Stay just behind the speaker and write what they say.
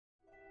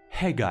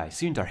Hey guys,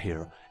 Sinitar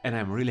here, and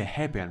I'm really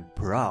happy and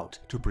proud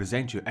to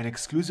present you an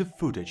exclusive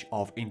footage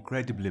of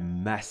incredibly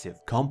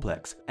massive,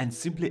 complex and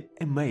simply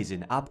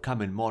amazing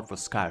upcoming mod for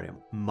Skyrim,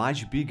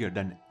 much bigger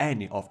than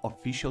any of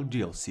official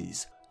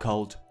DLCs,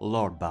 called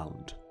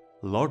Lordbound.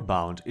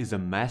 Lordbound is a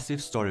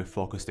massive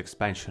story-focused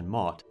expansion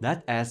mod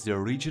that adds the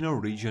original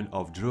region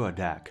of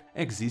Druadak,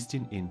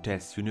 existing in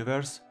test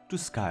universe, to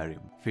Skyrim.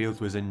 Filled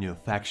with new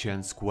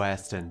factions,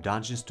 quests and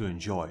dungeons to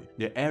enjoy,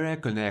 the area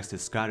connects the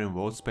Skyrim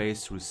world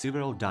space through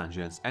several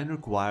dungeons and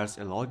requires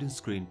a loading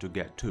screen to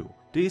get to.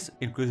 This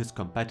increases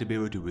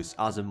compatibility with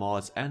other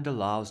mods and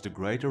allows the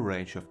greater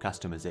range of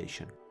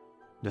customization.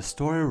 The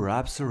story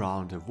wraps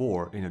around a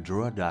war in a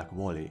Druadak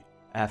valley.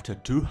 After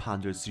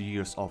 200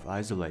 years of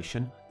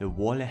isolation, the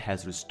valley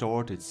has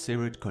restored its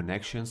severed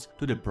connections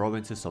to the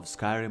provinces of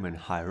Skyrim and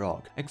High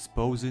Rock,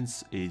 exposing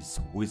its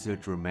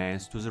withered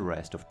remains to the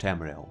rest of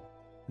Tamriel.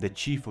 The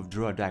chief of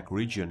Druadak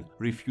region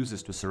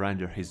refuses to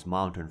surrender his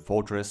mountain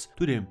fortress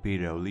to the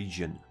Imperial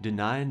Legion,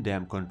 denying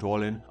them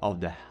controlling of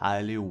the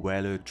highly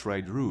valued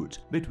trade route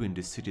between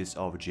the cities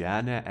of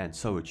Gianna and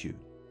Solitude.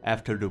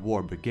 After the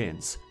war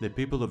begins, the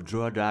people of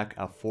Druadak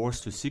are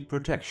forced to seek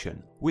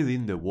protection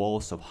within the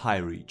walls of High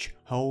Reach,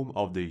 home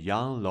of the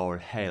young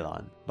Lord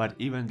Holland. But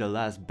even the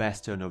last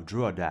bastion of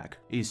Druadak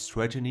is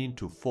threatening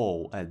to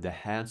fall at the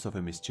hands of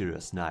a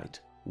mysterious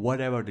knight.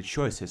 Whatever the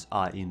choices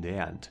are in the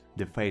end,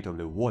 the fate of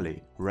the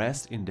valley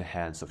rests in the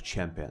hands of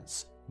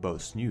champions,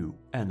 both new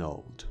and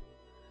old.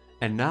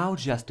 And now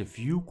just a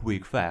few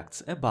quick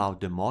facts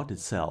about the mod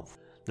itself.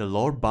 The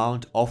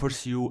Lordbound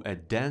offers you a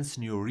dense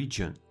new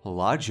region,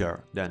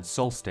 larger than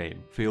Solstheim,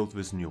 filled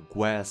with new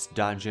quests,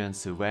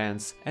 dungeons,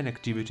 events and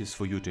activities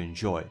for you to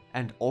enjoy,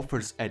 and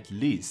offers at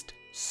least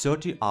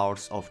 30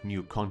 hours of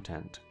new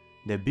content.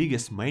 The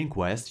biggest main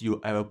quest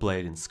you ever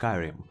played in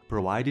Skyrim,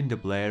 providing the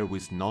player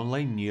with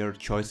nonlinear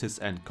choices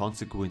and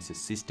consequences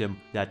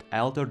system that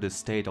alter the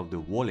state of the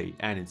valley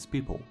and its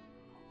people.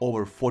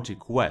 Over 40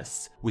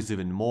 quests, with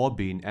even more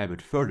being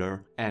added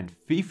further, and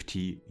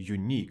 50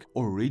 unique,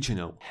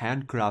 original,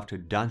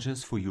 handcrafted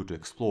dungeons for you to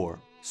explore,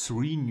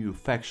 3 new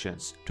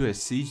factions to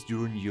assist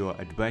during your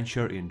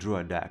adventure in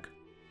Druadak: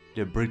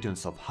 the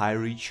Britons of High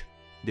Reach,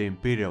 the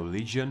Imperial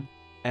Legion,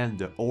 and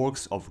the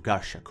Orcs of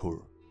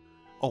Garshakur.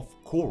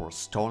 Of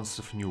course, tons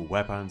of new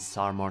weapons,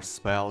 armor,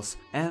 spells,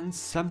 and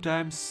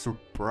sometimes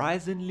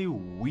surprisingly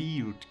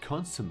weird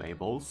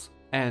consumables.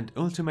 And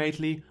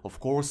ultimately, of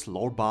course,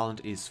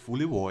 Lordbound is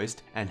fully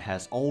voiced and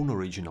has own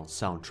original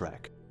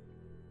soundtrack.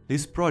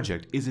 This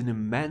project is an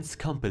immense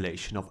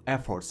compilation of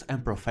efforts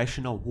and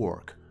professional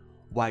work.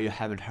 Why you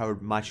haven't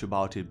heard much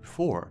about it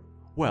before?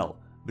 Well,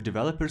 the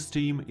developers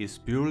team is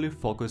purely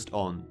focused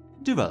on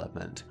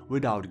development,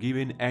 without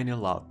giving any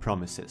loud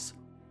promises.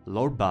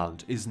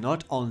 Lordbound is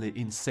not only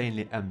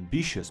insanely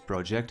ambitious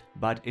project,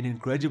 but an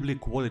incredibly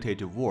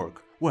qualitative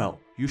work.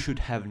 Well, you should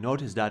have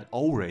noticed that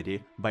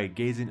already by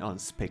gazing on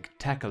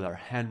spectacular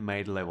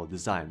handmade level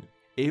design.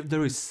 If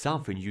there is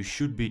something you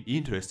should be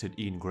interested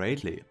in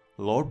greatly,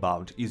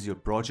 Lordbound is your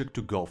project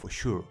to go for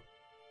sure.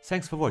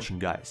 Thanks for watching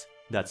guys,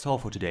 that's all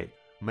for today.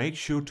 Make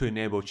sure to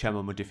enable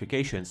channel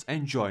notifications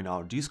and join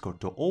our Discord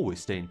to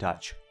always stay in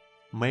touch.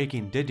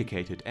 Making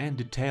dedicated and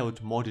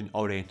detailed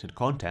modding-oriented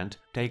content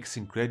takes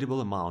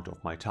incredible amount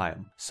of my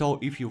time, so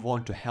if you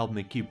want to help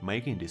me keep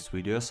making these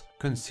videos,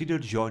 consider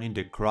joining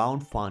the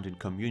crowdfunding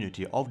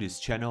community of this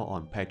channel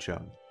on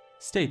Patreon.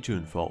 Stay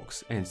tuned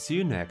folks, and see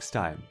you next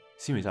time.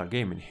 Sinitar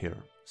Gaming here,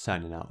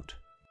 signing out.